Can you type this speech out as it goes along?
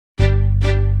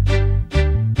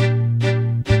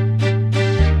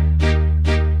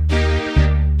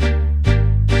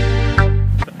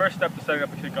setting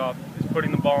up a kickoff is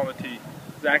putting the ball on the tee.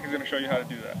 Zach is going to show you how to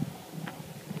do that.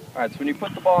 Alright, so when you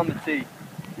put the ball on the tee,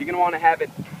 you're going to want to have it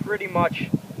pretty much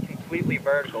completely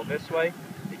vertical this way.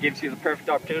 It gives you the perfect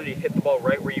opportunity to hit the ball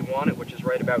right where you want it, which is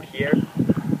right about here.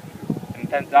 And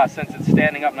then, since it's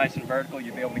standing up nice and vertical,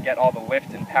 you'll be able to get all the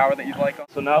lift and power that you'd like.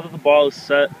 So now that the ball is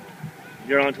set,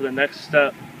 you're on to the next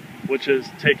step, which is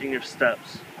taking your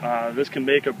steps. This can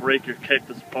make or break your kick.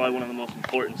 This is probably one of the most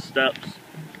important steps.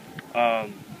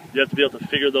 You have to be able to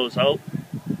figure those out.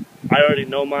 I already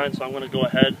know mine, so I'm going to go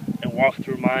ahead and walk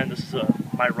through mine. This is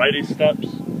my righty steps.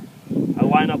 I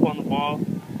line up on the ball,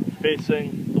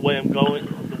 facing the way I'm going,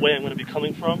 the way I'm going to be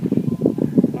coming from,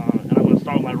 and I'm going to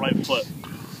start with my right foot.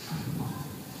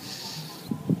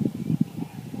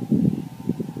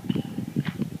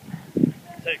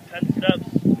 Take 10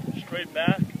 steps straight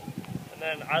back, and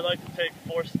then I like to take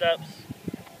 4 steps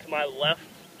to my left,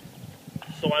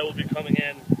 so I will be coming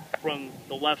in from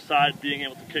the left side, being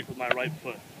able to kick with my right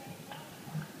foot.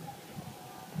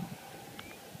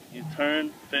 You turn,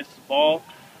 face the ball,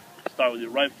 start with your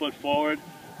right foot forward.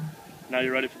 Now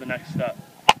you're ready for the next step.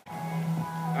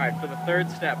 Alright, for the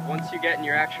third step, once you get in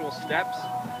your actual steps,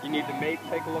 you need to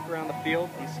take a look around the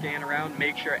field and scan around,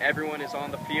 make sure everyone is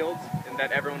on the field and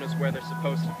that everyone is where they're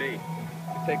supposed to be.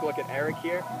 You take a look at Eric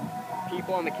here.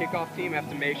 People on the kickoff team have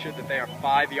to make sure that they are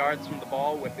 5 yards from the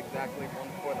ball with exactly 1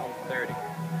 foot on 30.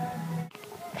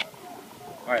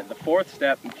 Alright, the fourth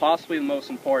step, and possibly the most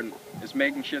important, is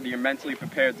making sure that you're mentally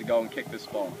prepared to go and kick this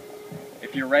ball.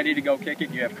 If you're ready to go kick it,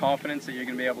 you have confidence that you're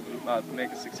going to be able to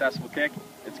make a successful kick,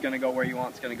 it's going to go where you want,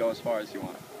 it's going to go as far as you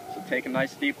want. So take a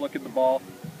nice deep look at the ball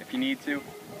if you need to.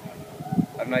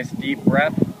 Have a nice deep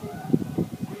breath,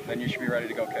 then you should be ready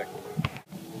to go kick.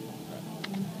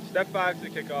 Step 5 to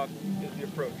the kickoff is the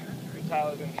approach. And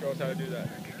Tyler's going to show us how to do that.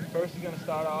 First, he's going to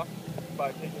start off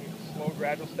by taking slow,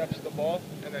 gradual steps to the ball,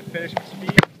 and then finish with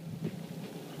speed.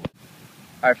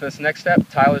 Alright, for this next step,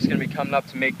 Tyler's going to be coming up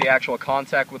to make the actual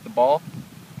contact with the ball.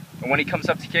 And when he comes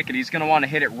up to kick it, he's going to want to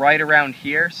hit it right around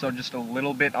here, so just a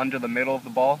little bit under the middle of the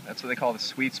ball. That's what they call the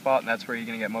sweet spot, and that's where you're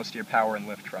going to get most of your power and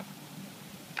lift from.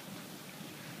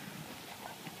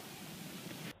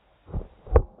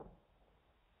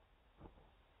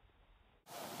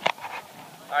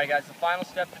 Alright guys, the final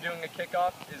step for doing a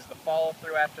kickoff is the follow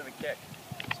through after the kick.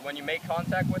 So when you make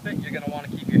contact with it, you're going to want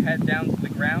to keep your head down to the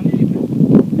ground,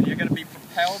 and you're going to be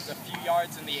propelled a few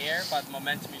yards in the air by the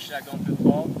momentum you should have going through the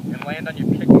ball, and land on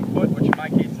your kick